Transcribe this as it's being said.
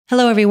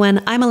Hello,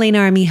 everyone. I'm Elena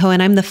Armijo,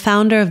 and I'm the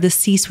founder of the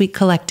C-Suite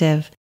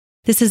Collective.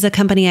 This is a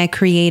company I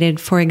created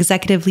for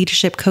executive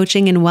leadership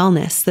coaching and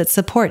wellness that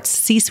supports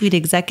C-suite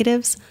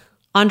executives,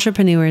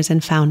 entrepreneurs,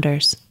 and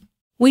founders.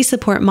 We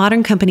support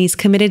modern companies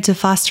committed to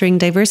fostering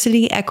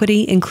diversity,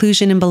 equity,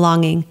 inclusion, and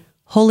belonging,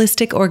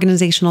 holistic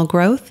organizational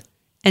growth,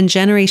 and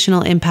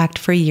generational impact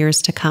for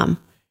years to come.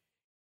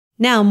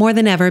 Now, more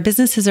than ever,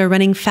 businesses are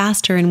running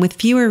faster and with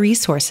fewer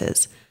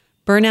resources.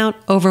 Burnout,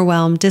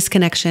 overwhelm,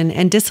 disconnection,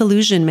 and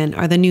disillusionment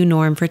are the new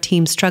norm for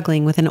teams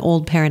struggling with an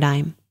old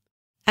paradigm.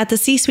 At the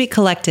C-Suite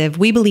Collective,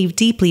 we believe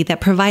deeply that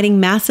providing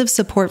massive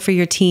support for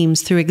your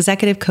teams through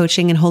executive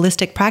coaching and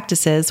holistic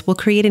practices will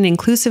create an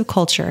inclusive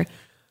culture,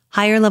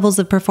 higher levels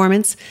of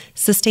performance,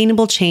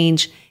 sustainable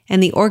change,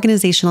 and the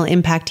organizational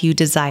impact you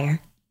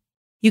desire.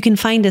 You can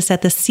find us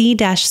at the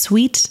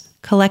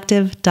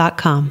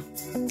c-suitecollective.com.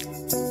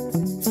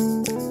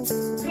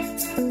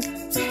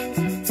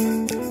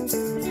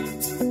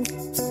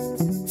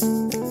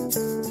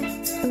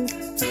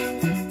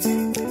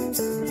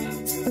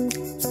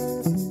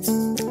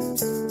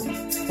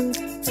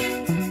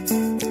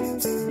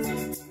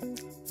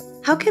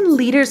 How can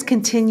leaders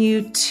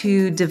continue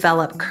to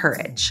develop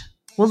courage?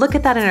 We'll look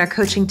at that in our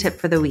coaching tip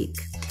for the week.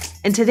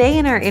 And today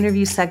in our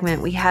interview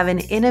segment, we have an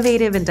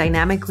innovative and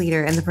dynamic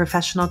leader in the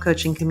professional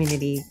coaching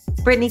community,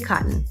 Brittany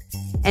Cotton.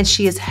 And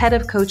she is head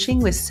of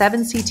coaching with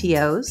 7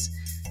 CTOs,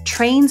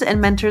 trains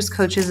and mentors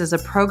coaches as a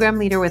program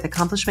leader with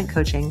Accomplishment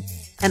Coaching,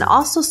 and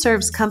also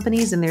serves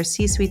companies in their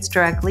C-suites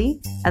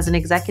directly as an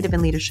executive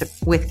in leadership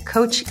with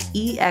Coach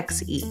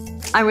EXE.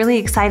 I'm really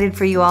excited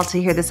for you all to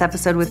hear this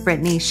episode with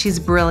Brittany. She's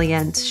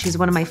brilliant. She's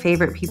one of my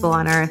favorite people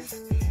on earth.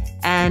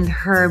 And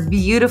her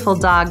beautiful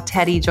dog,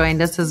 Teddy,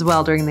 joined us as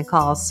well during the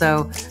call.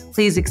 So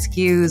please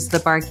excuse the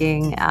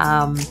barking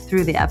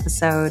through the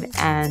episode.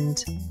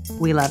 And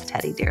we love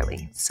Teddy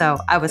dearly. So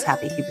I was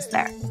happy he was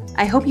there.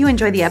 I hope you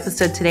enjoy the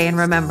episode today. And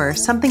remember,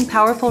 something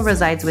powerful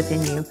resides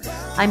within you.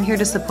 I'm here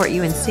to support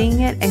you in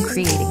seeing it and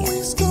creating it.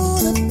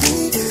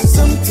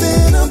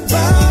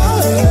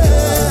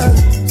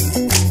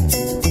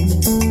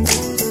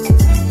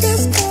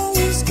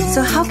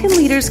 So how can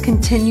leaders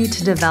continue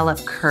to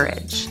develop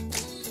courage?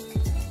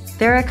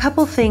 There are a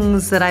couple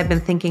things that I've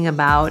been thinking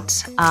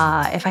about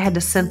if I had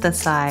to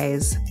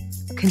synthesize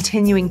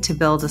continuing to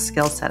build a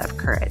skill set of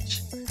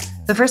courage.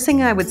 The first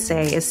thing I would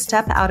say is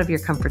step out of your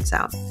comfort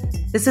zone.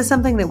 This is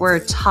something that we're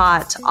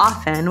taught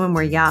often when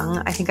we're young.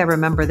 I think I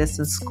remember this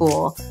in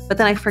school, but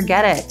then I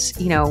forget it.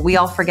 We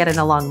all forget it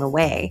along the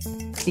way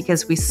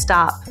because we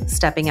stop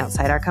stepping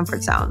outside our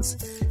comfort zones.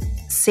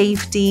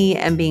 Safety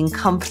and being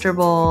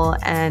comfortable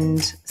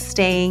and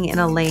staying in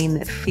a lane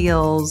that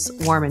feels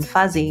warm and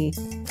fuzzy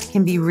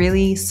can be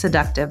really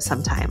seductive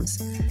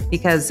sometimes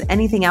because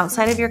anything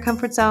outside of your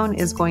comfort zone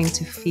is going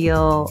to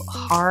feel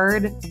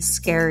hard,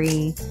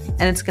 scary,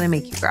 and it's going to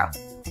make you grow.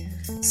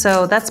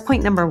 So that's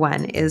point number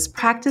 1 is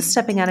practice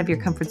stepping out of your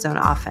comfort zone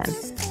often.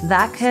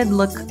 That could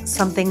look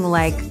something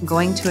like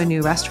going to a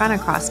new restaurant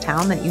across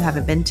town that you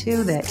haven't been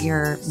to that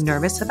you're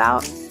nervous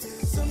about.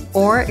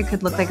 Or it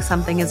could look like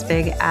something as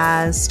big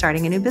as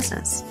starting a new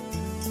business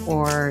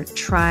or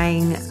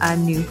trying a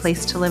new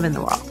place to live in the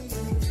world.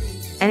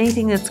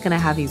 Anything that's going to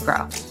have you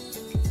grow.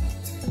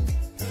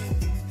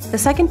 The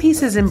second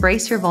piece is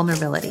embrace your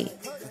vulnerability.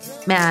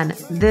 Man,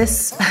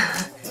 this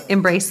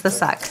embrace the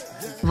suck.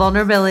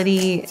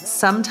 Vulnerability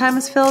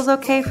sometimes feels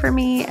okay for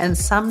me and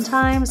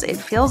sometimes it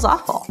feels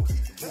awful.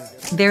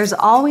 There's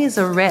always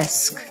a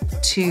risk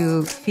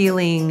to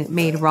feeling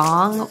made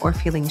wrong or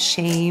feeling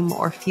shame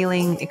or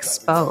feeling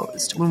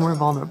exposed when we're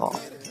vulnerable.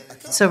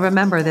 So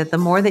remember that the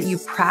more that you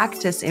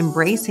practice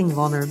embracing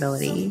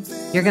vulnerability,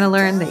 you're going to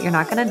learn that you're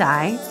not going to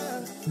die,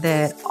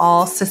 that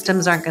all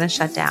systems aren't going to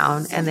shut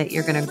down, and that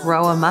you're going to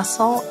grow a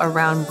muscle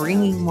around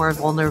bringing more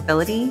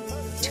vulnerability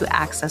to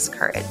access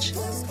courage.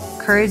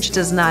 Courage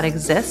does not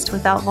exist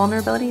without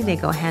vulnerability. They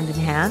go hand in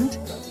hand.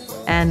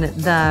 And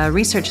the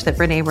research that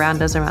Brené Brown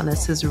does around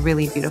this is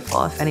really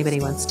beautiful if anybody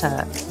wants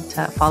to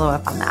follow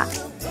up on that.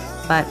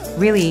 But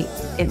really,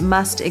 it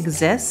must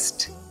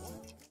exist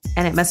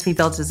and it must be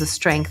built as a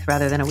strength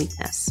rather than a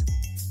weakness.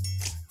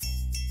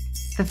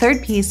 The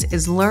third piece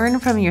is learn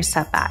from your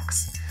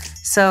setbacks.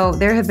 So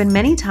there have been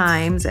many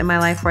times in my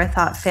life where I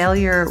thought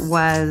failure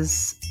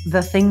was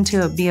the thing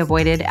to be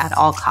avoided at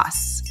all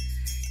costs.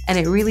 And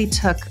it really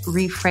took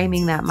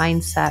reframing that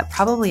mindset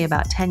probably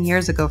about 10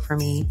 years ago for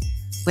me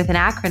with an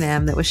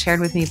acronym that was shared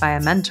with me by a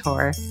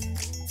mentor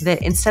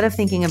that instead of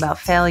thinking about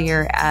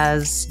failure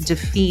as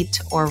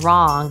defeat or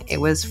wrong, it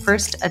was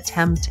first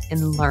attempt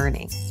in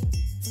learning.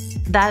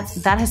 That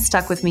has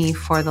stuck with me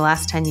for the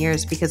last 10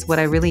 years because what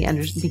I really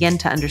began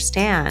to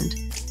understand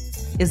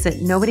is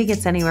that nobody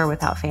gets anywhere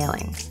without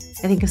failing.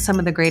 I think of some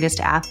of the greatest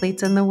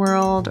athletes in the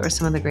world or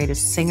some of the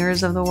greatest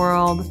singers of the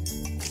world.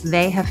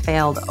 They have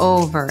failed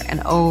over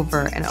and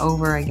over and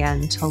over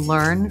again to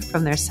learn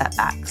from their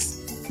setbacks.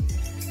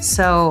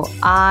 So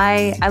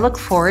I look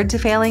forward to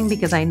failing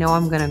because I know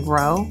I'm going to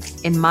grow.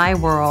 In my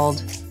world,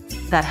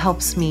 that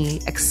helps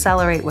me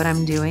accelerate what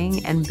I'm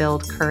doing and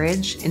build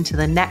courage into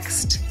the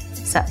next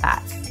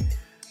setback.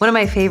 One of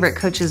my favorite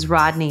coaches,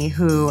 Rodney,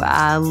 who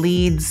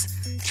leads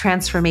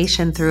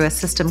transformation through a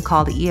system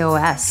called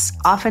EOS,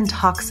 often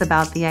talks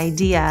about the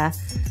idea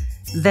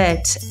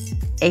that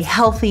a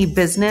healthy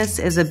business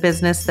is a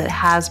business that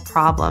has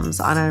problems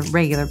on a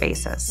regular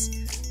basis.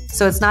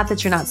 So it's not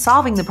that you're not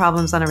solving the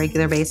problems on a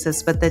regular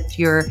basis, but that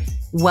you're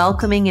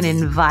welcoming and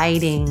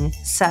inviting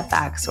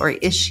setbacks or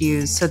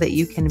issues so that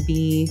you can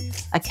be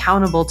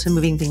accountable to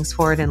moving things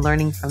forward and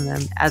learning from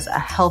them as a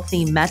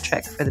healthy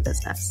metric for the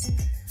business.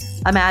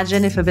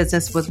 Imagine if a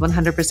business was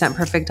 100%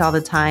 perfect all the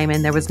time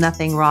and there was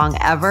nothing wrong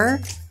ever.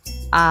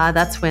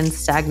 That's when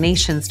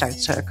stagnation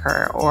starts to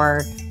occur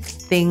or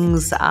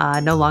things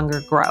no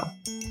longer grow.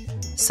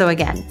 So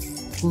again,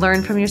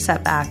 learn from your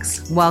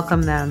setbacks,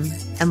 welcome them,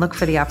 and look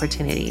for the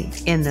opportunity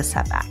in the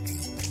setback.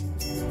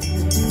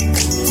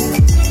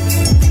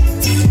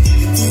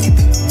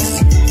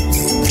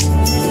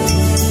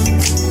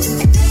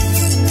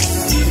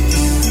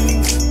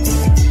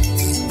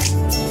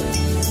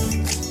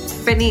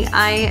 Brittany,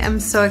 I am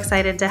so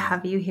excited to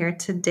have you here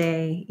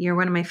today. You're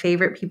one of my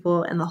favorite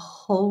people in the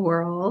whole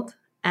world.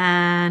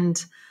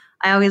 And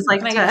I always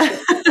like to,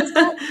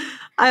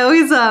 I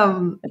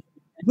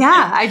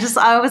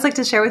always like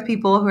to share with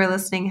people who are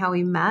listening how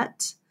we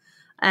met.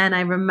 And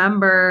I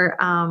remember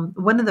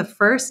one of the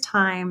first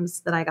times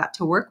that I got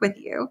to work with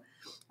you,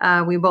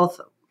 we both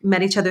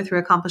met each other through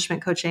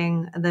Accomplishment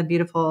Coaching, the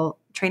beautiful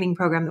training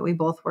program that we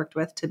both worked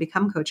with to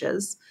become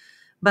coaches.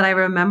 But I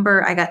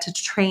remember I got to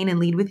train and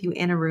lead with you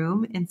in a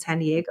room in San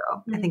Diego,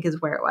 I think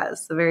is where it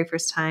was, the very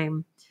first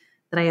time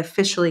that I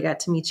officially got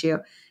to meet you.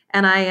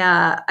 And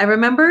I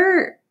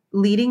remember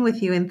leading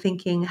with you and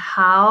thinking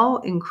how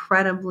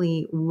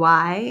incredibly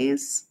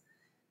wise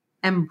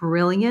and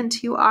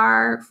brilliant you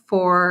are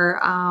for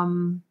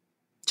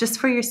just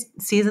for your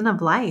season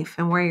of life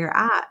and where you're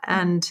at.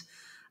 And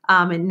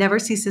it never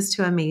ceases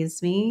to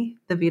amaze me,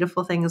 the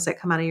beautiful things that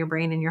come out of your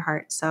brain and your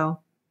heart. So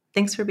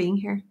thanks for being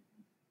here.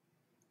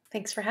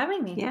 Thanks for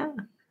having me. Yeah.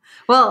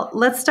 Well,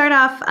 let's start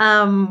off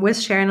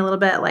with sharing a little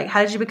bit, like,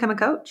 how did you become a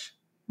coach?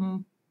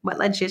 What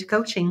led you to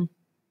coaching?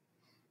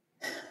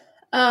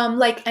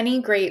 Like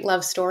any great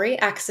love story,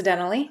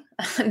 accidentally,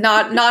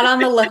 not on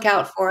the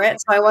lookout for it.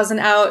 So I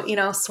wasn't out,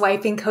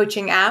 swiping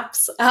coaching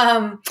apps.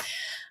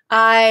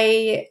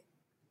 I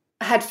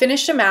had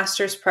finished a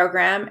master's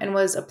program and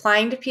was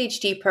applying to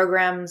PhD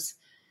programs,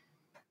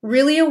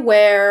 really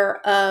aware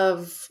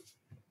of,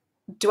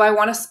 do I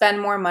want to spend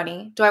more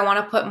money? Do I want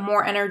to put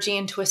more energy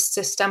into a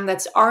system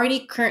that's already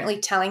currently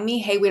telling me,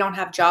 hey, we don't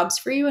have jobs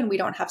for you and we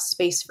don't have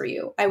space for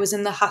you? I was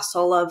in the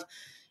hustle of,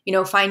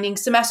 finding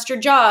semester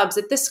jobs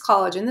at this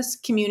college and this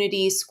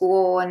community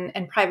school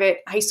and private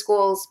high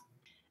schools.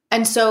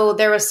 And so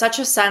there was such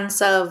a sense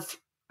of,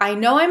 I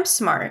know I'm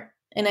smart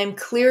and I'm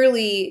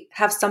clearly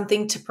have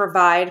something to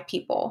provide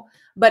people,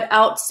 but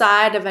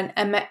outside of an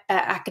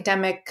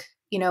academic,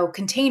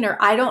 container,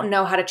 I don't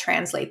know how to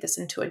translate this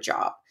into a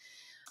job.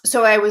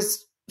 So I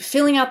was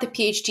filling out the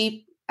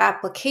PhD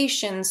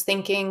applications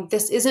thinking,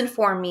 this isn't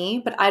for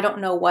me, but I don't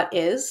know what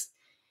is.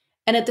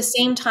 And at the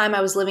same time,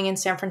 I was living in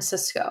San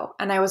Francisco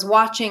and I was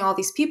watching all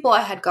these people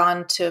I had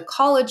gone to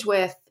college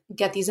with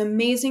get these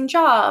amazing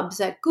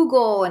jobs at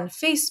Google and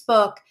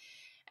Facebook.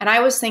 And I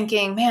was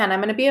thinking, man,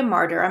 I'm going to be a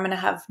martyr. I'm not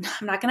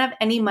going to have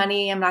any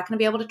money. I'm not going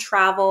to be able to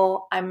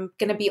travel. I'm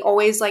going to be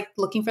always like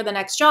looking for the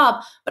next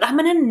job, but I'm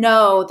going to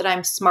know that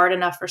I'm smart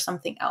enough for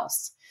something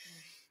else.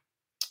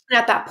 And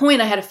at that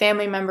point, I had a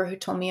family member who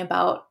told me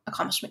about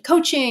Accomplishment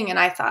Coaching. And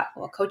I thought,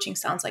 well, coaching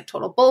sounds like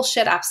total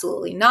bullshit.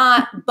 Absolutely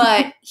not.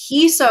 But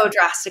he so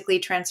drastically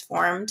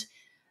transformed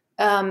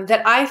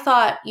that I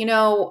thought,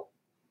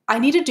 I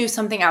need to do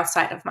something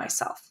outside of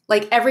myself.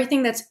 Like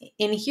everything that's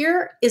in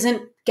here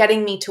isn't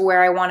getting me to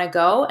where I want to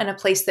go and a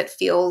place that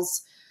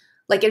feels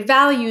like it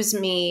values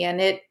me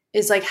and it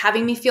is like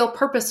having me feel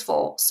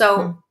purposeful.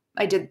 So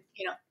I did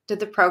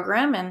the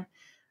program, and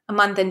a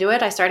month into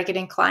it, I started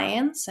getting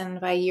clients. And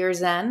by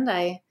year's end,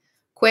 I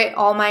quit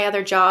all my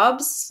other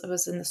jobs. I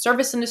was in the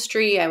service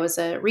industry. I was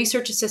a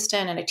research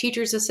assistant and a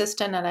teacher's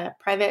assistant at a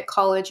private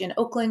college in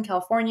Oakland,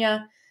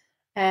 California.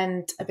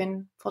 And I've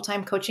been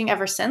full-time coaching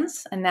ever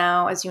since. And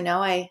now, as you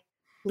know, I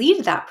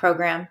lead that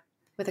program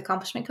with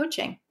Accomplishment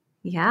Coaching.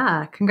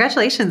 Yeah.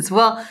 Congratulations.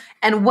 Well,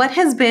 and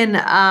what's been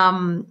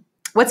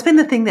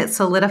the thing that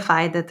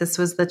solidified that this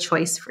was the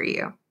choice for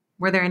you?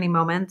 Were there any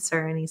moments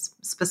or any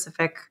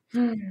specific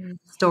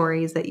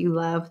stories that you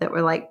love that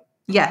were like,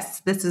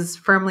 yes, this is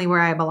firmly where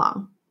I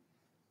belong?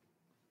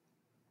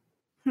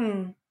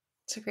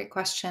 It's a great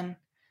question.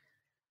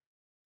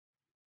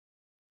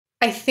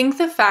 I think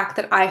the fact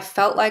that I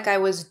felt like I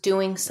was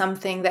doing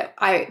something that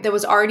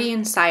was already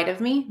inside of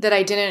me that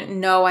I didn't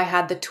know I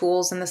had the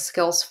tools and the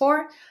skills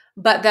for,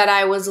 but that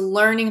I was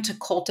learning to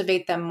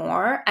cultivate them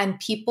more and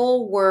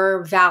people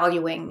were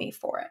valuing me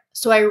for it.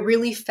 So I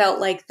really felt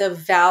like the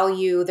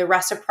value, the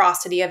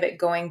reciprocity of it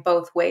going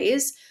both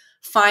ways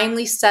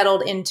finally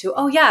settled into,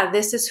 oh yeah,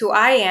 this is who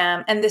I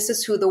am and this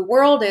is who the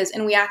world is.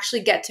 And we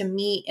actually get to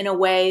meet in a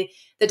way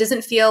that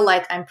doesn't feel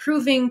like I'm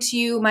proving to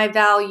you my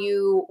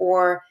value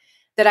or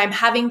that I'm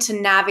having to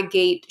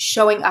navigate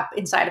showing up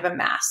inside of a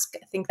mask.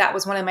 I think that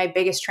was one of my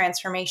biggest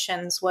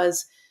transformations,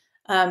 was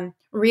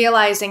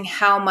realizing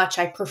how much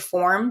I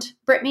performed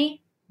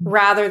Brittany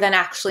rather than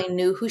actually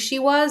knew who she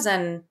was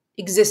and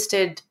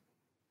existed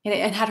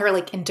and had her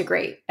like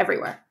integrate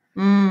everywhere.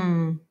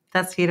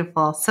 That's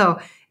beautiful. So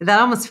that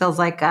almost feels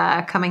like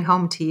coming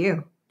home to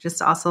you,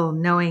 just also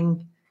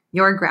knowing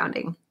your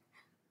grounding.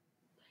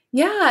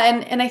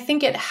 Yeah. And I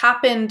think it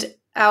happened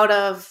out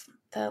of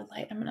the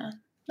light.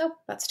 Nope,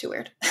 that's too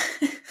weird.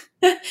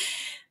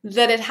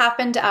 That it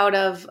happened out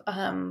of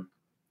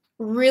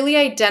really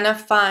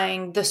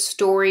identifying the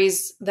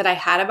stories that I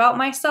had about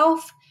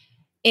myself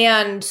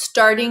and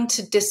starting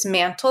to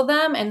dismantle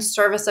them in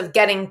service of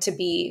getting to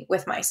be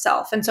with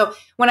myself. And so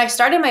when I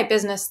started my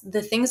business,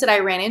 the things that I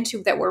ran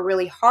into that were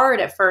really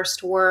hard at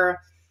first were,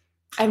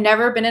 I've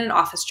never been in an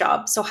office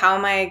job. So how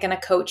am I going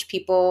to coach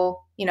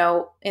people,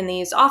 in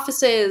these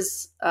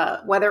offices,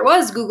 whether it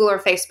was Google or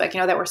Facebook,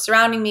 that were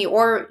surrounding me,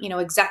 or,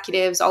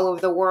 executives all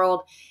over the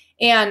world.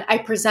 And I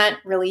present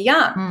really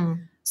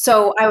young.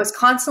 So I was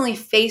constantly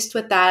faced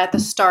with that at the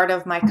start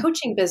of my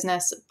coaching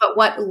business. But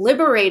what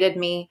liberated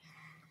me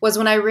was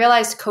when I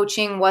realized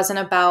coaching wasn't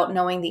about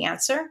knowing the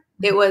answer.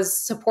 It was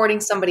supporting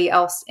somebody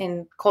else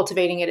in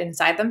cultivating it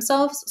inside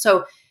themselves.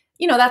 So,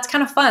 that's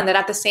kind of fun that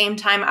at the same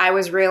time I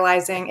was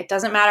realizing it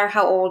doesn't matter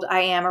how old I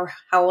am or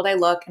how old I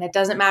look, and it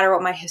doesn't matter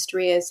what my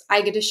history is.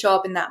 I get to show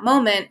up in that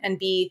moment and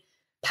be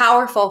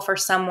powerful for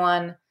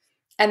someone,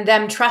 and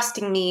them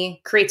trusting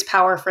me creates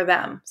power for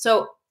them.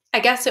 So I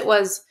guess it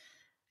was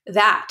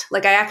that,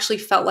 like, I actually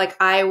felt like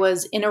I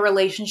was in a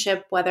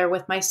relationship, whether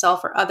with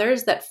myself or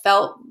others, that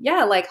felt,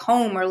 like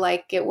home, or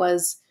like it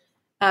was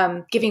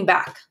giving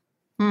back.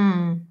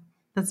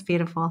 That's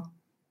beautiful.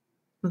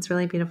 That's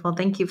really beautiful.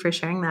 Thank you for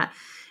sharing that.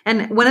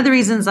 And one of the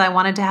reasons I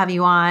wanted to have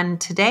you on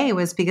today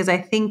was because I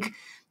think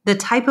the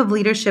type of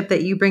leadership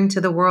that you bring to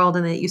the world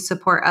and that you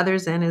support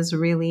others in is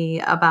really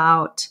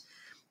about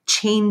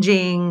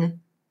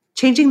changing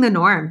the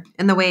norm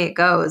and the way it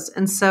goes.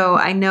 And so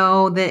I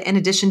know that in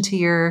addition to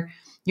your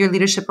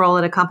leadership role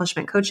at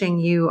Accomplishment Coaching,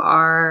 you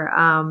are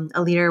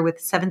a leader with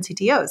 7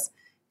 CTOs.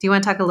 Do you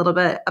want to talk a little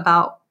bit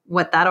about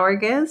what that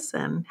org is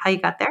and how you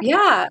got there?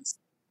 Yeah,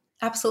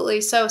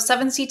 absolutely. So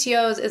 7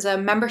 CTOs is a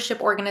membership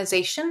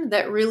organization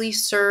that really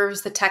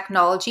serves the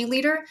technology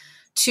leader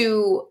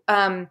to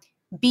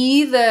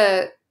be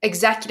the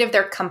executive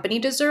their company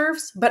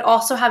deserves, but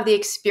also have the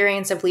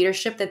experience of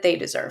leadership that they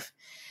deserve.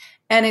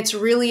 And it's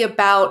really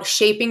about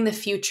shaping the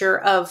future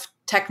of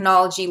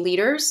technology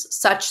leaders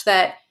such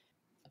that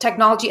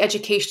technology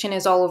education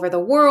is all over the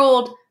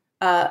world,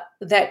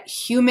 that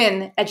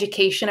human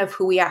education of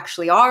who we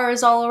actually are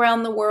is all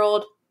around the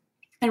world,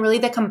 and really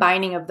the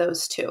combining of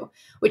those two,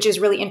 which is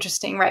really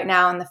interesting right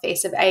now in the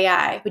face of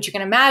AI. But you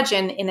can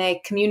imagine in a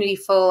community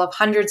full of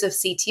hundreds of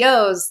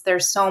CTOs,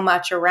 there's so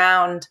much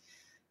around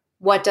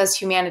what does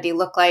humanity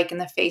look like in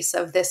the face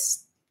of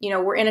this.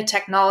 We're in a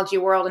technology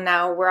world, and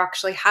now we're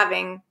actually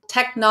having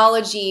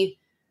technology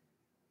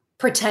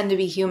pretend to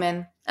be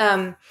human.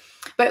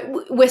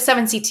 But with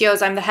 7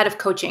 CTOs, I'm the head of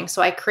coaching.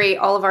 So I create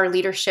all of our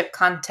leadership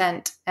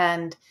content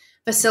and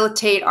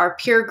facilitate our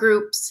peer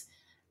groups,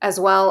 as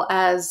well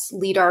as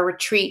lead our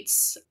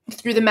retreats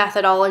through the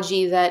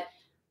methodology that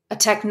a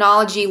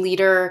technology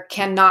leader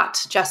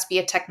cannot just be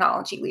a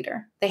technology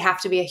leader. They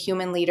have to be a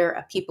human leader,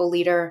 a people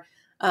leader,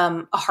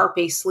 a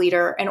heart-based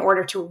leader in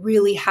order to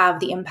really have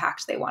the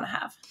impact they want to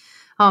have.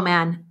 Oh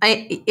man,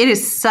 it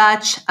is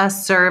such a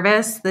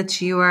service that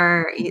you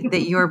are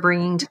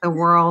bringing to the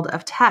world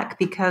of tech,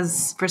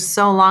 because for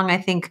so long I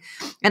think,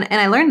 and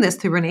I learned this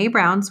through Brene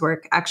Brown's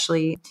work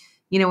actually.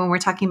 When we're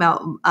talking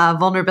about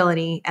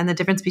vulnerability and the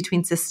difference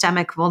between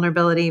systemic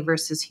vulnerability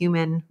versus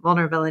human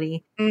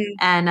vulnerability,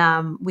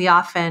 and we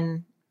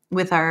often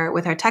with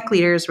our tech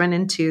leaders run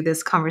into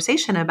this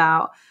conversation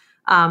about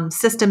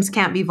systems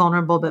can't be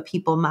vulnerable, but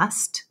people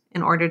must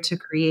in order to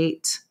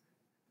create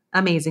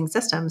amazing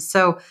systems.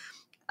 So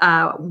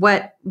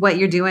what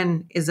you're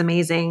doing is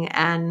amazing.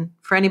 And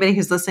for anybody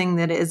who's listening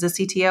that is a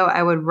CTO,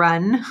 I would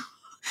run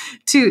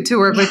to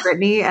work with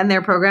Brittany and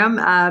their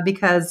program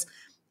because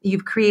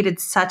you've created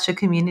such a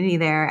community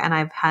there. And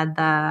I've had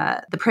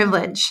the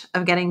privilege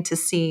of getting to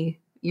see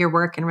your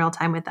work in real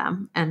time with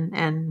them.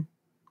 And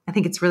I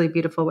think it's really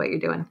beautiful what you're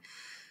doing.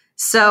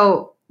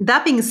 So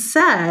that being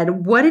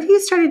said, what have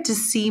you started to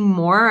see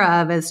more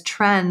of as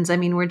trends? I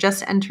mean, we're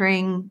just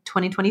entering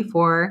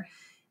 2024.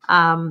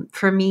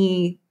 For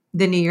me,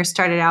 the new year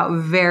started out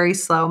very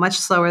slow, much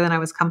slower than I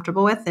was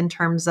comfortable with in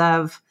terms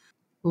of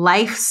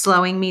life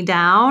slowing me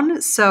down.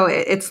 So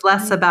it's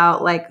less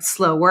about like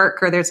slow work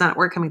or there's not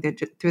work coming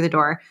through the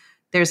door.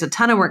 There's a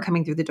ton of work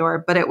coming through the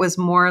door, but it was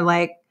more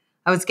like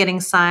I was getting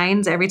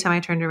signs every time I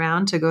turned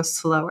around to go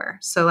slower.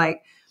 So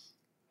like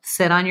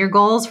sit on your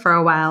goals for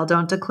a while.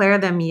 Don't declare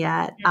them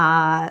yet.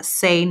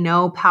 Say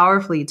no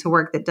powerfully to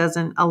work that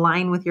doesn't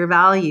align with your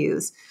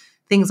values.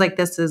 Things like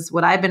this is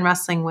what I've been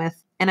wrestling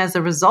with. And as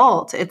a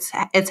result, it's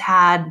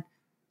had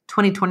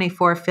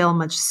 2024 feel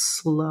much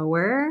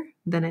slower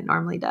than it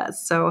normally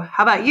does. So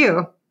how about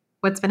you?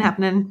 what's been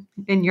happening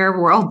in your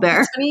world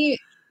there.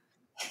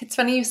 It's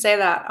funny you say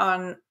that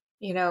on,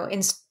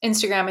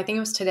 Instagram. I think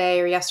it was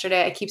today or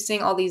yesterday. I keep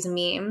seeing all these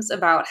memes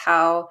about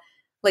how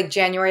like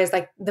January is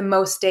like the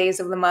most days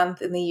of the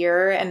month in the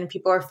year. And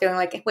people are feeling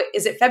like, wait,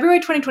 is it February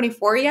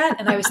 2024 yet?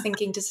 And I was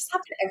thinking, does this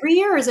happen every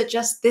year? Or is it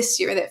just this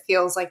year that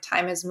feels like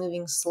time is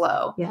moving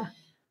slow? Yeah.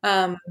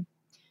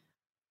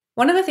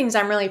 One of the things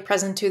I'm really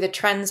present to, the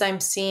trends I'm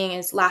seeing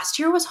is last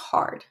year was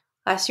hard.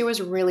 Last year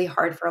was really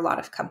hard for a lot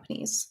of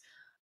companies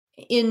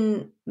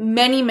in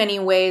many, many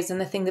ways. And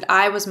the thing that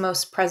I was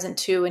most present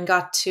to and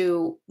got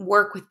to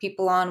work with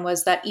people on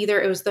was that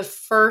either it was the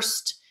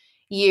first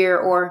year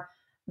or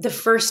the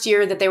first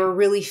year that they were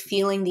really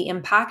feeling the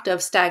impact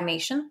of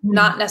stagnation,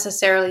 not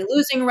necessarily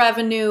losing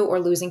revenue or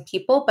losing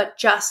people, but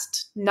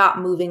just not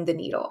moving the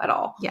needle at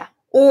all. Yeah.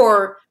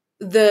 Or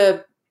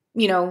the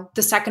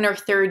second or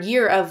third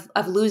year of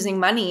losing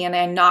money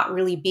and not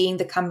really being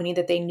the company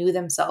that they knew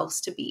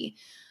themselves to be.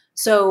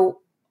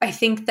 So I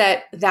think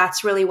that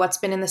that's really what's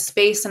been in the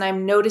space. And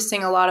I'm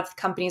noticing a lot of the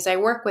companies I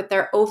work with,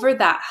 they're over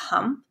that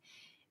hump.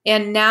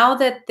 And now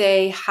that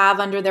they have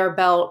under their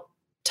belt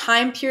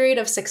time period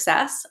of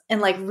success and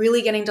like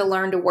really getting to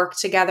learn to work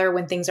together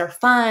when things are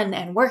fun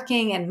and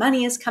working and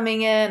money is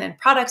coming in and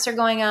products are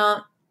going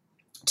out,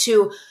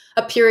 to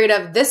a period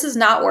of this is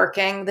not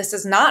working, this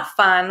is not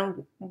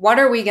fun, what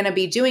are we going to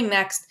be doing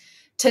next,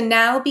 to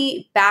now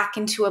be back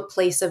into a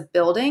place of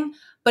building,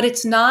 but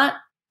it's not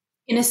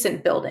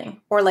innocent building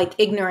or like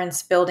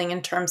ignorance building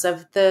in terms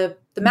of the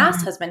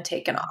mask has been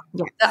taken off.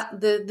 Yes.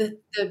 The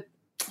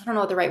I don't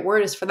know what the right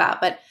word is for that,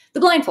 but the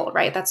blindfold,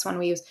 right? That's one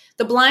we use.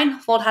 The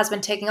blindfold has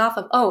been taken off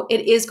of,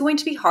 it is going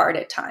to be hard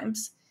at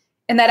times.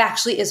 And that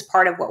actually is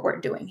part of what we're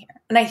doing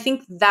here. And I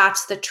think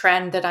that's the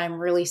trend that I'm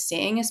really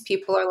seeing is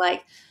people are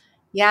like,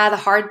 yeah, the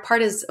hard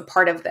part is a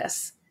part of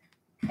this.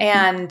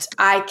 And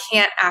I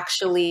can't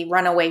actually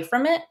run away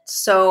from it.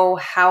 So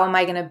how am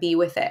I going to be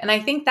with it? And I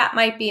think that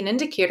might be an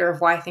indicator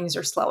of why things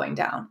are slowing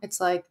down.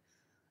 It's like,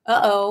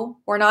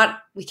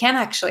 we can't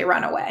actually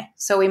run away.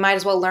 So we might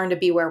as well learn to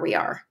be where we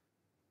are.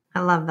 I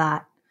love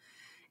that.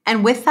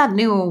 And with that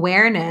new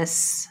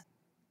awareness,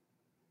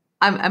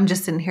 I'm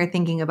just sitting here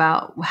thinking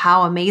about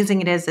how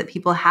amazing it is that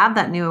people have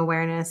that new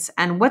awareness.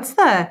 And what's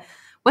the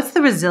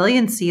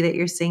resiliency that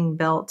you're seeing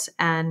built?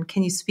 And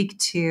can you speak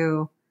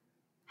to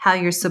how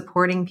you're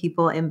supporting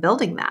people in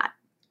building that?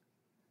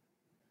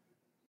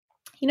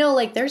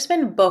 There's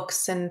been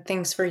books and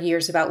things for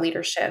years about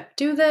leadership.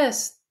 Do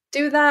this,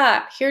 do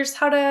that. Here's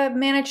how to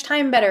manage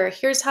time better.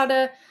 Here's how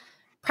to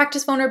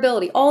practice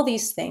vulnerability, all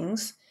these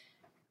things.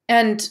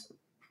 And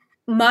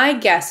my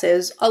guess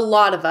is a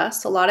lot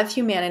of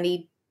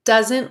humanity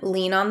doesn't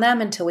lean on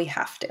them until we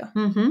have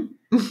to.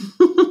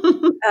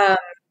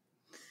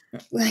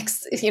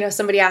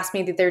 Somebody asked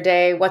me the other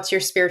day, what's your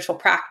spiritual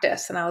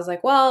practice? And I was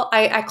like, well,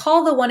 I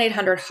call the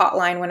 1-800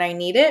 hotline when I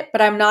need it,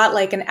 but I'm not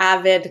like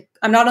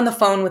I'm not on the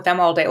phone with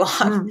them all day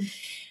long.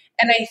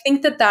 And I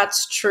think that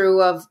that's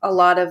true of a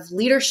lot of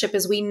leadership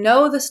is we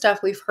know the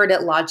stuff, we've heard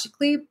it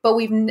logically, but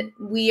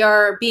we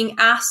are being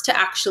asked to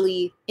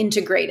actually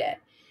integrate it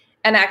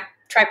and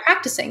try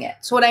practicing it.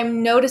 So what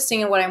I'm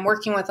noticing and what I'm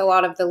working with a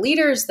lot of the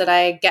leaders that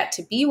I get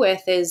to be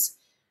with is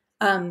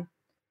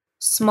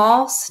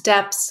small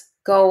steps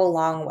go a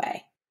long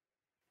way.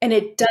 And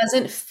it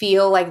doesn't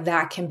feel like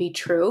that can be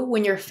true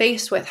when you're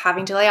faced with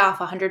having to lay off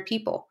 100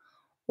 people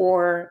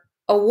or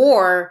a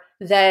war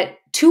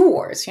two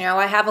wars.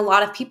 I have a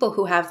lot of people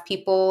who have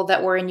people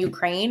that were in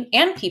Ukraine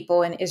and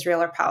people in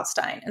Israel or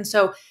Palestine. And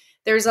so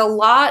there's a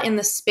lot in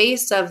the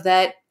space of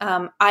that.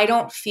 I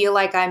don't feel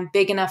like I'm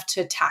big enough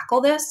to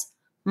tackle this,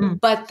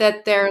 but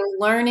that they're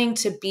learning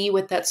to be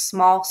with that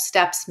small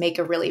steps make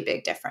a really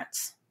big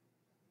difference.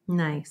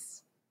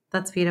 Nice.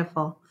 That's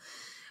beautiful.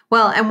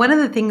 Well, and one of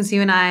the things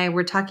you and I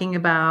were talking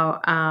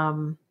about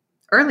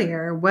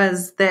earlier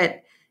was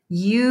that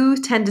you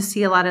tend to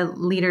see a lot of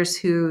leaders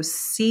who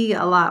see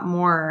a lot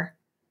more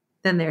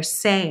than they're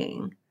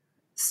saying.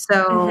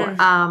 So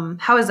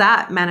how is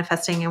that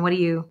manifesting and what are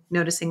you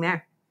noticing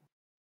there?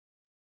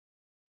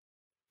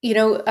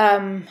 You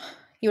and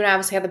I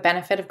obviously have the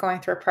benefit of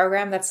going through a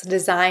program that's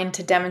designed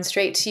to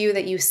demonstrate to you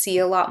that you see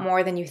a lot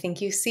more than you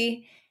think you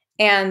see,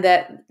 and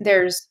that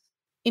there's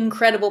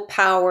incredible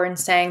power in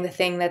saying the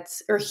thing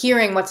or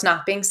hearing what's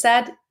not being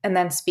said and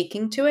then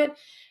speaking to it.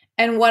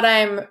 And what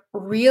I'm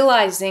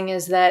realizing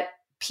is that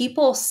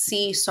people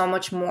see so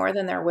much more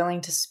than they're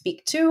willing to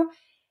speak to.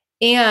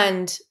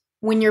 And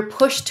when you're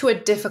pushed to a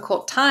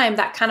difficult time,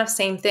 that kind of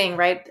same thing,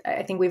 right?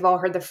 I think we've all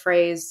heard the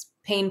phrase,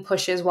 pain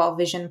pushes while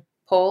vision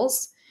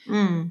pulls,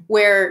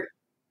 where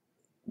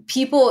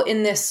people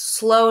in this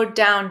slowed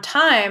down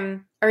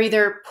time are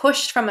either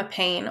pushed from a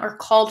pain or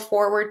called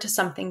forward to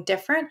something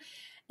different.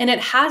 And it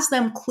has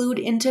them clued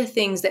into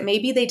things that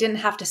maybe they didn't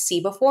have to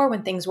see before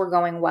when things were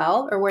going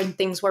well or when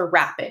things were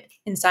rapid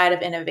inside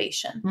of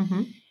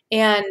innovation.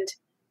 And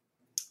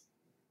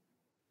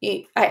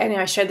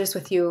I shared this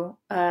with you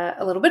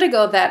a little bit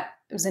ago that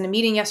was in a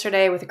meeting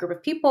yesterday with a group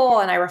of people,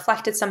 and I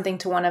reflected something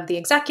to one of the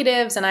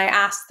executives, and I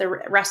asked the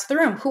rest of the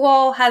room, who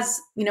all has,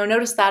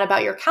 noticed that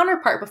about your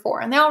counterpart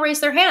before? And they all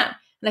raised their hand.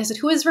 And I said,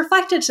 who has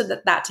reflected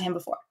to that to him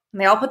before?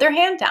 And they all put their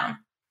hand down.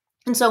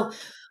 And so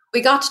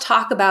we got to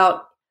talk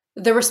about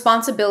the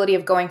responsibility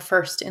of going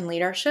first in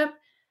leadership,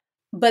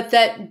 but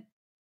that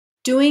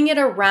doing it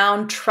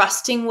around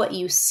trusting what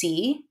you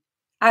see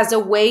as a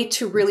way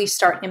to really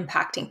start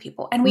impacting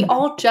people. And we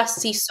all just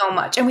see so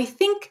much. And I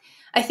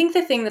think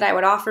the thing that I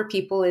would offer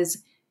people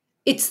is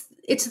it's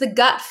the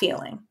gut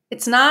feeling.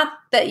 It's not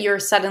that you're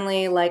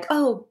suddenly like,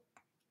 oh,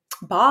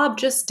 Bob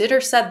just did or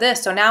said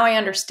this, so now I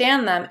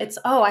understand them. It's,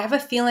 oh, I have a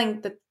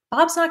feeling that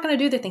Bob's not going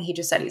to do the thing he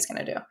just said he's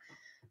going to do.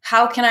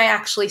 How can I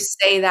actually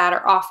say that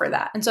or offer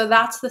that? And so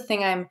that's the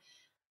thing I'm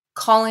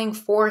calling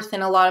forth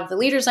in a lot of the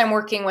leaders I'm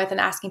working with and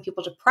asking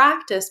people to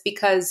practice,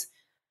 because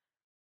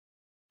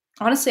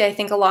honestly, I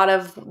think a lot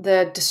of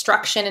the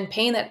destruction and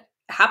pain that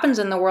happens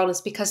in the world is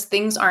because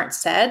things aren't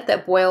said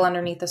that boil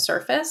underneath the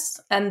surface,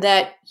 and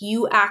that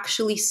you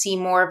actually see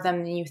more of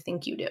them than you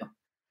think you do.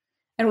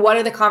 And what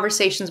are the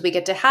conversations we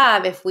get to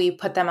have if we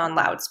put them on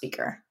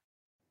loudspeaker?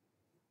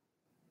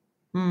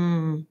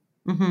 Mm-hmm.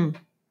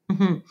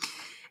 Mm-hmm.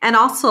 And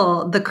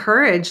also the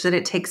courage that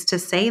it takes to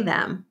say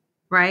them,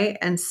 right?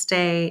 And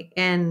stay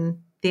in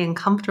the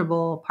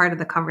uncomfortable part of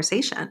the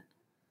conversation.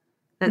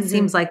 That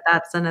seems like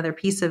that's another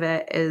piece of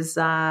it is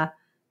not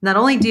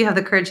only do you have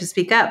the courage to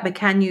speak up, but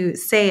can you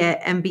say it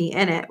and be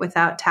in it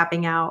without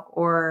tapping out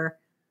or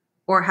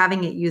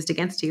having it used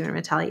against you in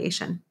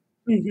retaliation?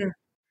 Mm-hmm.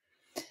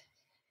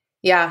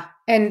 Yeah.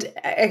 And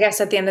I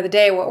guess at the end of the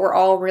day, what we're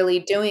all really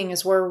doing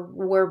is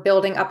we're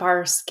building up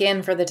our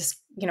skin for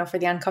for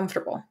the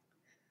uncomfortable.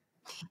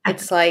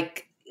 It's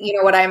like,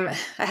 I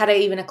had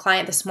even a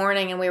client this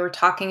morning, and we were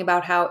talking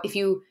about how if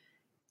you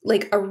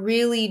like a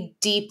really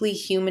deeply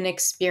human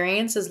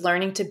experience is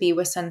learning to be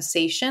with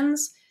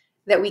sensations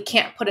that we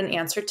can't put an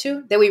answer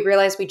to, that we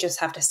realize we just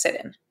have to sit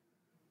in,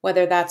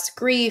 whether that's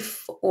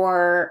grief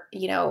or,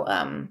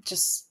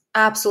 just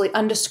absolutely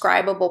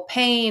undescribable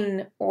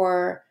pain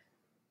or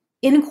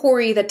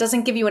inquiry that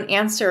doesn't give you an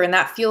answer. And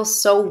that feels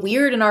so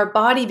weird in our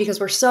body because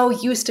we're so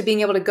used to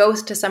being able to go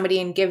to somebody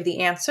and give the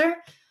answer.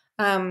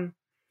 I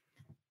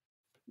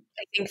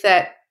think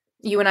that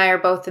you and I are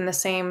both in the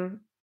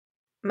same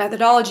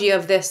methodology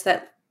of this,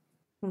 that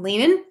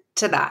lean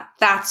into that.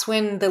 That's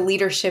when the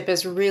leadership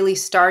is really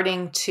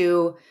starting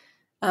to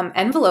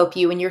envelope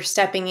you, and you're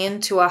stepping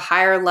into a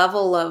higher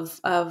level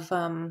of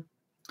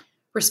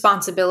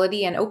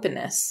responsibility and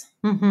openness.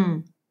 Mm-hmm.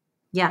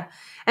 Yeah.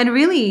 And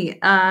really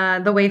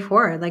the way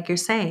forward, like you're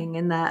saying,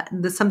 and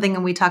the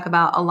something we talk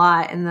about a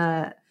lot in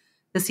the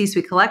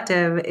C-Suite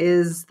Collective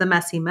is the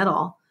messy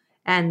middle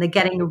and the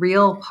getting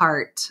real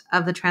part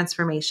of the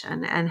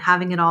transformation and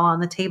having it all on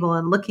the table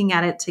and looking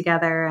at it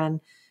together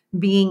and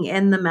being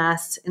in the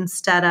mess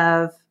instead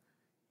of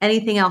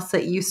anything else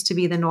that used to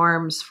be the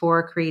norms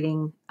for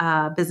creating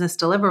business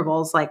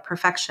deliverables like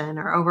perfection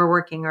or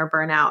overworking or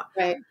burnout.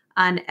 Right.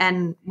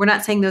 And we're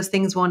not saying those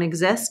things won't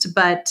exist,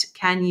 but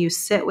can you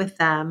sit with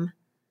them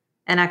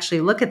and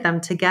actually look at them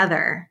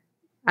together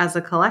as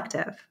a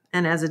collective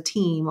and as a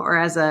team or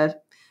as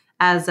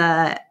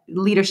a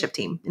leadership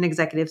team, an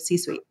executive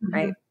C-suite,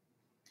 right?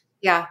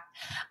 Yeah.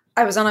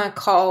 I was on a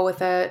call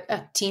with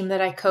a team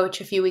that I coach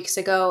a few weeks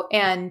ago,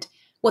 and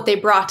what they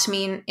brought to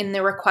me in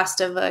the request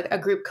of a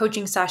group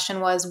coaching session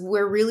was,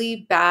 we're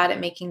really bad at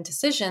making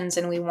decisions,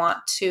 and we want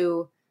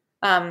to,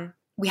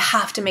 we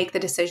have to make the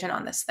decision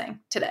on this thing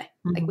today.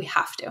 Mm-hmm. Like we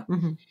have to.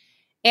 Mm-hmm.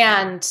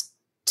 And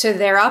to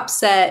their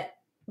upset,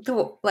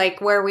 like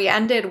where we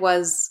ended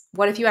was,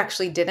 what if you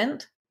actually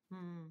didn't?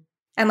 Mm.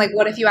 And like,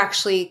 what if you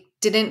actually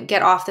didn't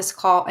get off this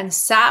call and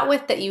sat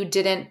with that you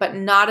didn't, but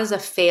not as a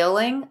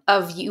failing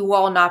of you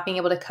all not being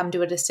able to come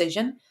to a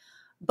decision,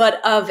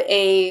 but of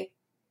a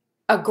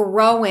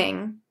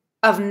growing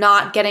of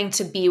not getting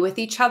to be with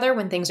each other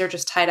when things are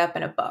just tied up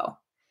in a bow.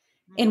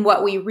 And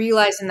what we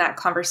realized in that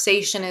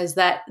conversation is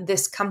that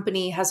this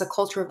company has a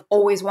culture of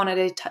always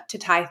wanted to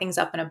tie things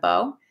up in a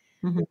bow,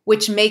 mm-hmm.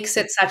 which makes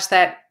it such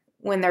that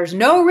when there's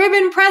no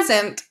ribbon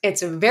present,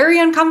 it's very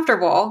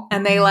uncomfortable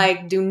and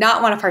they do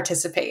not want to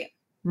participate.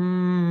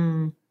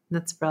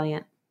 That's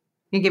brilliant.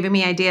 You're giving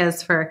me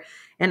ideas for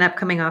an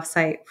upcoming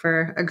offsite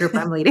for a group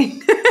I'm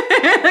leading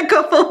in a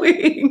couple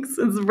weeks.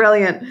 It's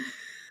brilliant.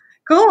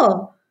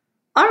 Cool.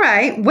 All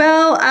right.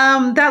 Well,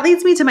 that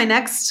leads me to my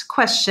next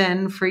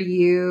question for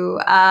you.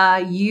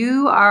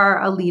 You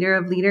are a leader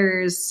of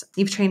leaders.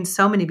 You've trained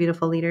so many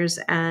beautiful leaders.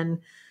 And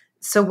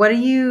so what are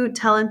you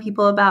telling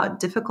people about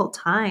difficult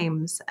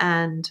times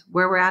and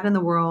where we're at in the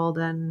world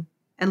and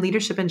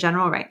leadership in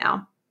general right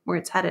now, where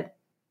it's headed?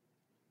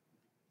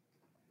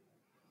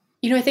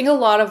 I think a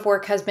lot of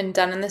work has been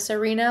done in this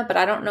arena, but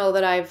I don't know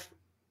that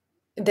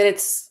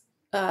it's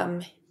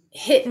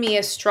hit me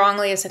as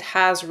strongly as it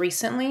has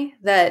recently,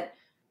 that,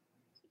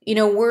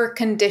 we're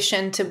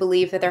conditioned to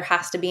believe that there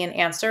has to be an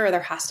answer or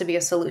there has to be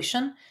a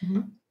solution.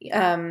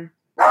 Mm-hmm.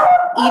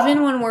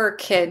 Even when we're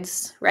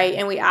kids, right?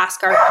 And we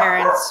ask our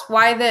parents,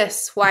 why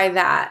this, why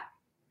that?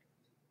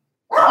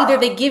 either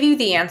they give you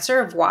the answer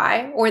of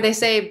why, or they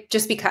say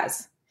just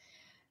because.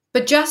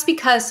 But just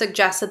because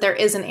suggests that there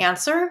is an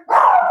answer,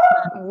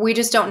 we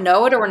just don't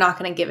know it or we're not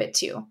going to give it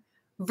to you.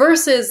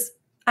 Versus,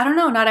 I don't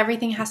know, not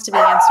everything has to be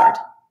answered.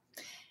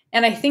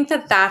 And I think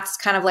that that's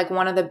kind of like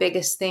one of the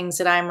biggest things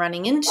that I'm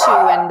running into,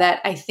 and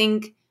that I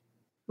think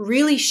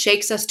really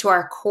shakes us to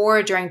our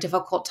core during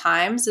difficult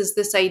times, is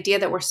this idea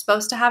that we're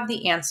supposed to have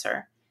the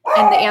answer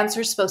and the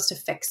answer is supposed to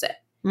fix it.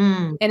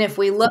 And if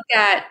we look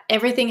at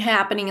everything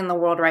happening in the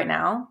world right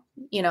now,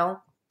 you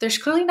know, there's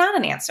clearly not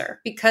an answer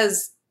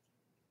because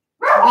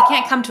we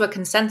can't come to a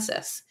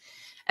consensus.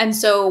 And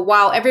so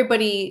while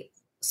everybody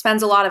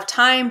spends a lot of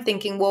time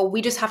thinking, well,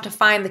 we just have to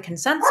find the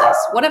consensus,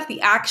 what if the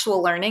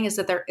actual learning is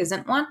that there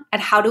isn't one?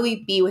 And how do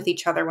we be with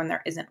each other when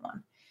there isn't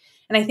one?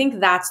 And I think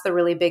that's the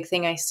really big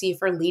thing I see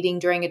for leading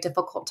during a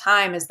difficult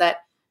time, is that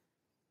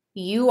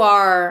you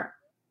are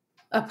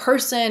a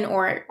person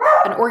or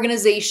an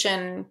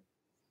organization,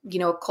 you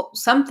know,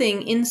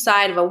 something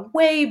inside of a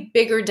way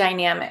bigger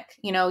dynamic.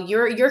 You know,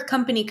 your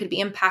company could be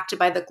impacted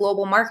by the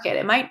global market.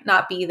 It might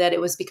not be that it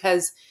was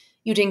because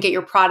you didn't get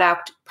your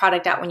product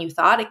out when you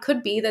thought. It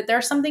could be that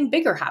there's something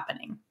bigger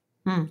happening.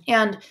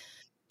 And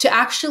to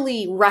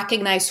actually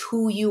recognize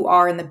who you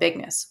are in the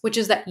bigness, which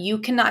is that you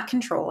cannot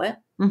control it.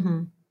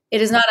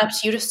 It is not up to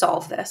you to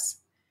solve this.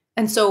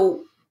 And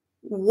so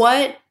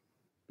what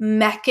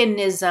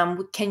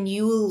mechanism can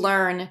you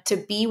learn to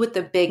be with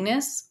the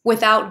bigness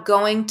without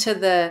going to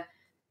the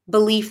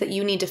belief that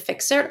you need to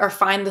fix it or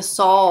find the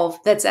solve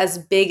that's as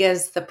big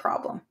as the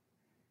problem?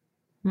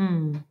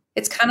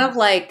 It's kind of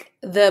like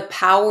the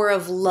power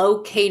of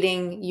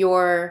locating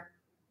your,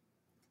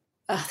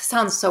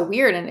 sounds so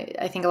weird. And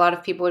I think a lot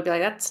of people would be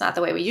like, that's not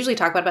the way we usually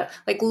talk about it, but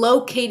like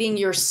locating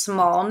your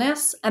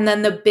smallness and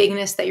then the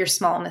bigness that your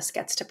smallness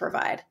gets to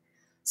provide,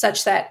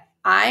 such that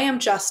I am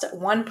just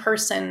one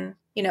person,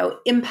 you know,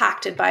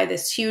 impacted by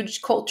this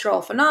huge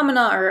cultural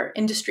phenomena or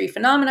industry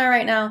phenomena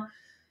right now.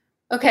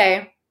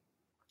 Okay,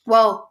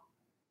 well,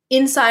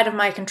 inside of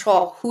my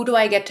control, who do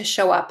I get to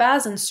show up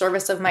as in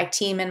service of my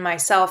team and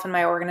myself and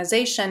my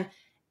organization?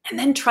 And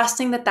then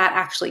trusting that that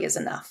actually is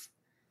enough.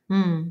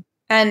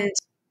 And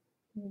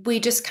we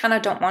just kind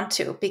of don't want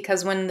to,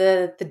 because when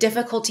the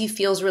difficulty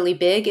feels really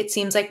big, it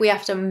seems like we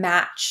have to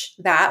match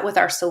that with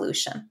our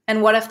solution.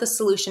 And what if the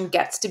solution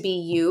gets to be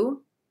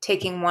you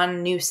taking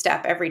one new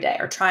step every day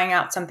or trying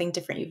out something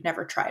different you've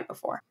never tried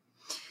before?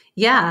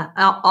 Yeah,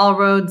 all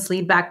roads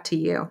lead back to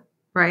you,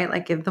 right?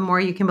 Like if the more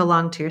you can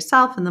belong to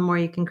yourself and the more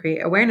you can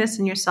create awareness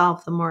in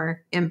yourself, the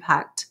more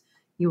impact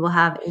you will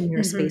have in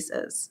your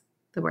spaces,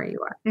 the where you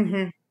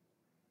are.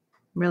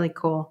 Really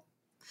cool.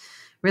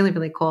 Really,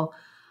 really cool.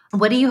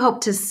 What do you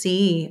hope to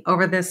see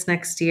over this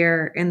next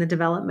year in the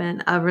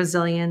development of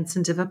resilience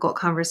and difficult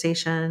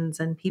conversations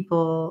and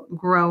people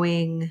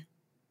growing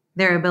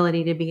their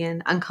ability to be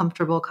in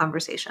uncomfortable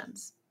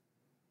conversations?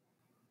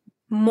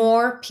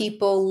 More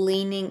people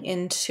leaning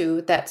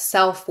into that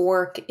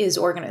self-work is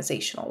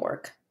organizational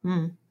work.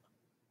 You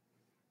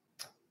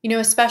know,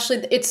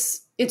 especially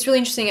it's really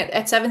interesting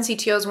at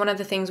 7CTOs. One of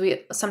the things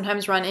we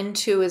sometimes run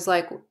into is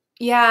like,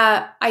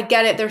 yeah, I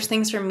get it. There's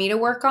things for me to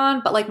work on,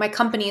 but like my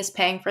company is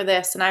paying for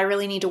this and I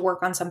really need to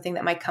work on something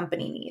that my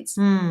company needs.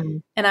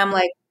 And I'm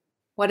like,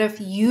 what if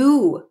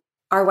you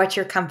are what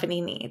your company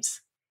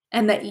needs?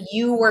 And that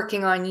you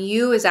working on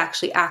you is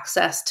actually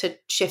access to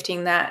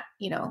shifting that,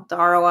 you know, the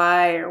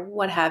ROI or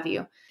what have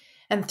you.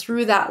 And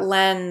through that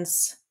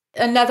lens,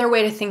 another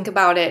way to think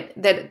about it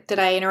that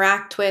I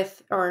interact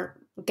with or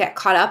get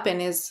caught up in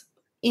is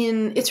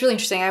it's really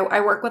interesting. I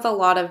work with a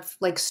lot of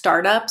like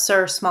startups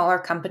or smaller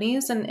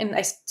companies, and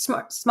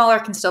smaller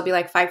can still be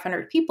like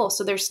 500 people.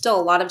 So there's still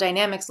a lot of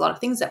dynamics, a lot of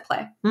things at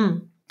play.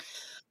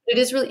 It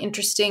is really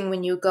interesting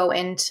when you go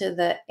into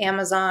the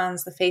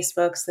Amazons, the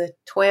Facebooks, the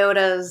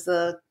Toyotas,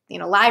 the, you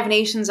know, Live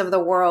Nations of the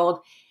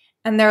world,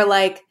 and they're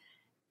like,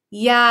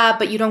 yeah,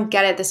 but you don't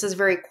get it. This is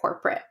very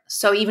corporate.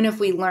 So even if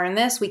we learn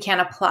this, we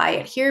can't apply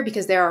it here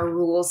because there are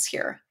rules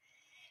here.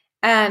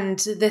 And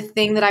the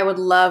thing that I would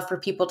love for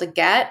people to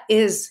get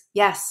is,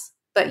 yes,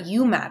 but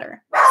you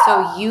matter.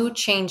 So you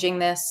changing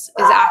this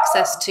is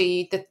access to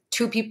the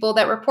 2 people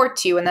that report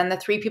to you and then the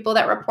 3 people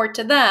that report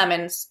to them.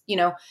 And, you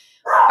know,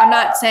 I'm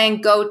not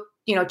saying go,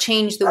 you know,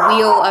 change the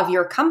wheel of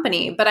your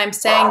company, but I'm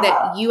saying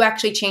that you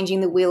actually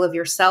changing the wheel of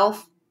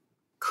yourself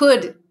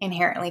could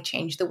inherently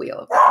change the wheel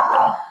of the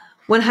company.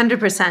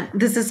 100%.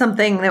 This is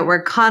something that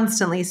we're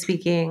constantly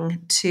speaking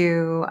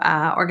to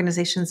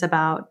organizations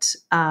about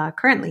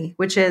currently,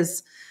 which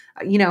is,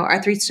 you know,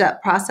 our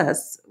 3-step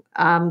process,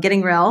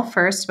 getting real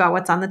first about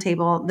what's on the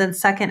table. Then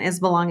second is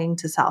belonging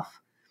to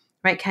self,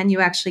 right? Can you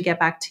actually get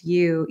back to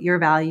you, your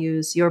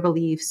values, your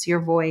beliefs,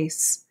 your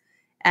voice,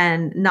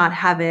 and not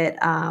have it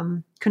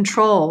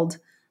controlled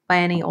by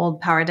any old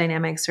power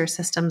dynamics or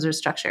systems or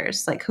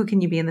structures? Like, who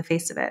can you be in the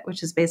face of it,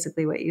 which is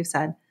basically what you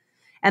said.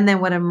 And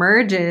then what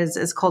emerges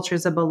is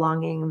cultures of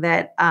belonging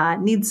that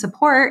need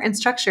support and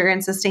structure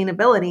and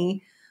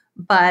sustainability,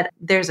 but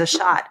there's a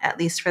shot, at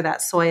least for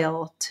that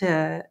soil,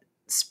 to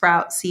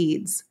sprout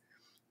seeds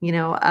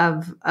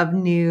of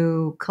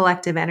new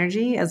collective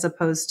energy as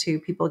opposed to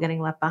people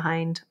getting left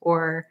behind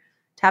or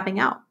tapping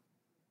out.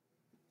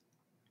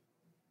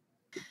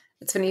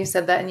 It's funny you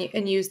said that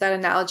and used that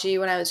analogy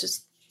when I was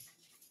just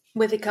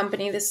with a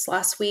company this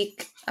last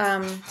week.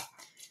 I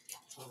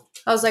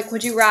was like,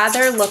 would you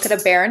rather look at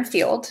a barren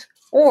field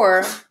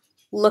or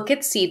look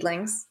at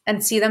seedlings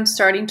and see them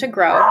starting to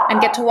grow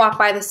and get to walk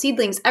by the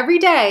seedlings every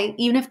day,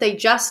 even if they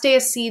just stay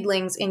as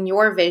seedlings in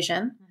your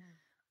vision,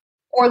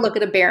 or look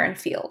at a barren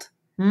field?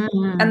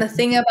 Mm-hmm. And the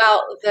thing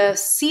about the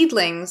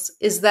seedlings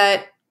is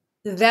that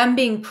them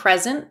being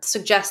present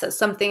suggests that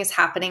something is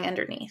happening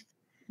underneath.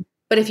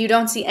 But if you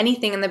don't see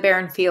anything in the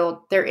barren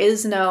field, there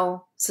is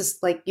no,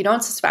 you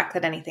don't suspect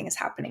that anything is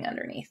happening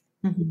underneath.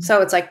 Mm-hmm.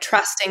 So it's like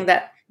trusting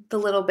that the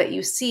little bit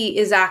you see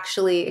is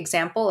actually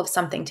example of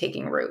something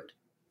taking root.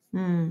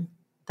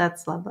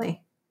 That's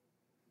lovely.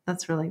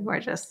 That's really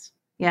gorgeous.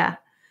 Yeah.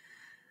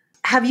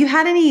 Have you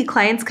had any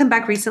clients come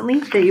back recently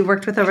that you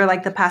worked with over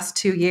like the past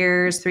 2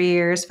 years, 3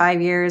 years,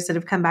 5 years that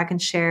have come back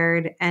and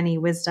shared any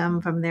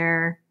wisdom from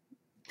their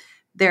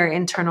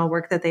internal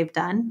work that they've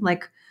done?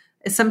 Like,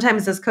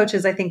 sometimes as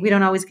coaches, I think we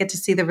don't always get to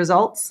see the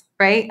results,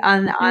 right?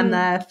 On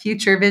the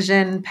future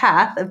vision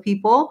path of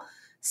people.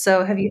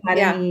 So have you had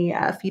any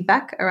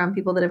feedback around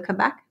people that have come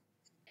back?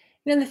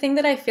 The thing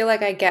that I feel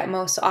like I get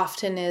most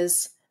often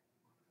is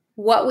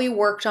what we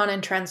worked on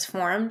and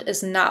transformed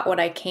is not what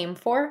I came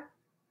for,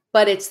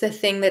 but it's the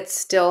thing that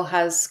still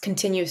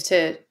continues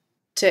to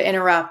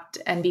interrupt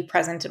and be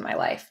present in my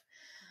life.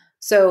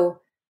 So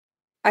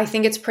I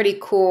think it's pretty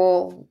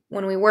cool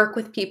when we work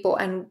with people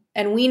and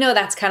we know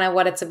that's kind of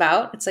what it's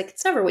about. It's like,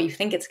 it's never what you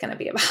think it's going to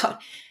be about.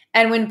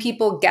 And when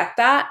people get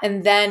that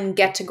and then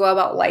get to go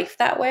about life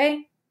that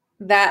way,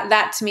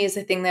 that to me is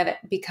the thing that it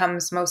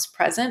becomes most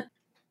present.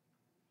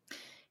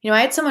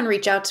 I had someone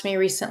reach out to me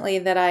recently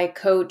that I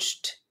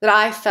coached that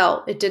I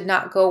felt it did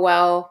not go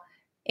well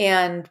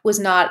and was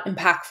not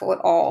impactful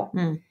at all.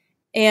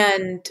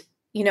 And,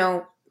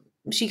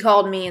 she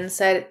called me and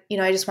said,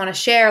 I just want to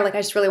share, I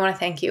just really want to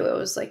thank you. It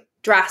was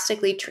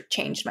drastically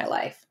changed my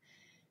life.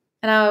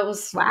 And I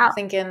was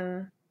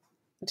thinking,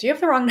 do you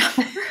have the wrong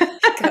number?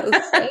 Because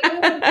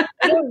I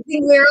don't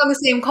think we're on the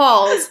same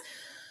calls.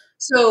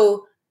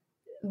 So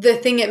the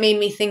thing it made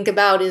me think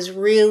about is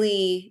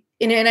really,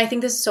 and I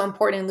think this is so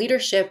important in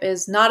leadership,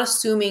 is not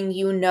assuming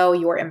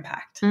your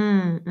impact.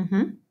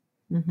 Mm-hmm.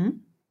 Mm-hmm.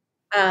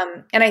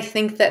 And I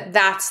think that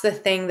that's the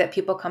thing that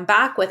people come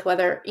back with,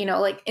 whether,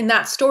 in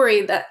that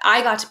story that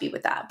I got to be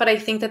with that. But I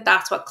think that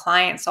that's what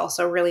clients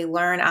also really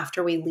learn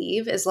after we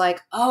leave is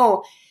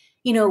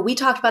we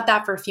talked about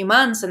that for a few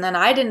months and then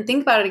I didn't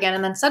think about it again.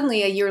 And then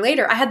suddenly a year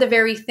later, I had the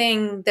very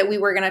thing that we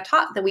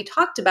we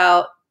talked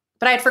about,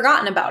 but I had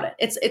forgotten about it.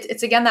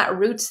 It's again, that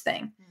roots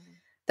thing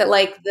that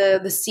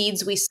the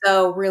seeds we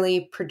sow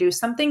really produce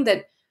something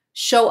that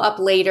show up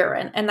later.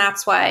 And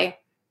that's why,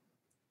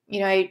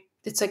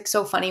 it's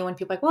so funny when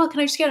people are like, well,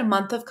 can I just get a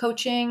month of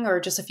coaching or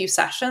just a few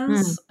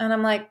sessions? And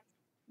I'm like,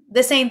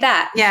 this ain't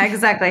that. Yeah,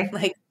 exactly.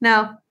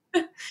 No,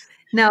 it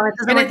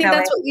doesn't. And I think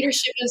that's what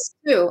leadership is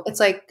too. It's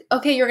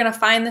okay, you're going to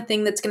find the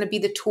thing that's going to be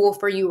the tool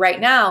for you right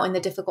now in the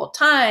difficult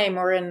time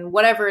or in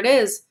whatever it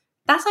is.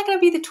 That's not going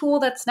to be the tool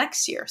that's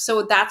next year.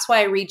 So that's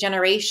why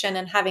regeneration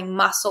and having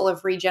muscle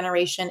of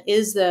regeneration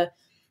is the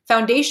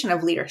foundation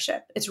of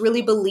leadership. It's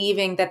really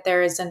believing that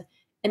there is an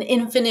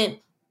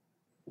infinite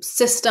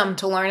system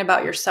to learn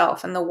about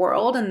yourself and the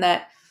world, and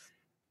that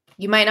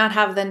you might not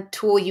have the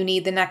tool you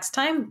need the next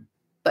time,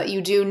 but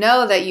you do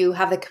know that you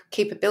have the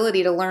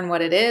capability to learn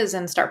what it is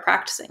and start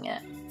practicing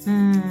it.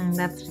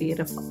 That's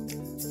beautiful.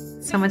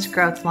 So much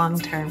growth long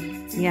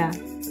term. Yeah.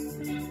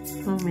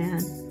 Oh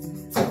man.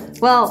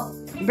 Well,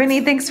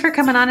 Brittany, thanks for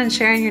coming on and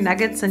sharing your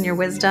nuggets and your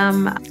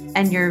wisdom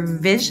and your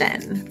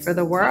vision for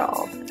the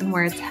world and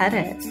where it's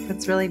headed.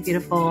 It's really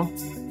beautiful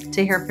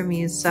to hear from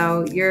you.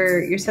 So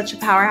you're such a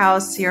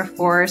powerhouse. You're a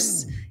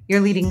force. You're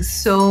leading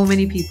so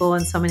many people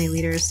and so many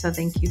leaders. So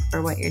thank you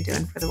for what you're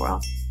doing for the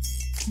world.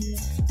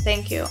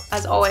 Thank you.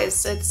 As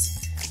always, it's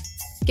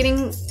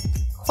getting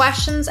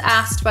questions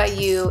asked by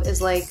you is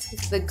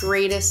the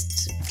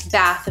greatest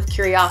bath of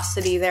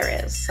curiosity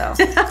there is. So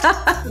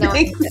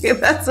thank you.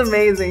 That's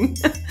amazing.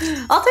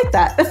 I'll take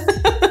that.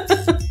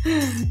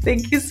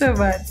 Thank you so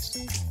much.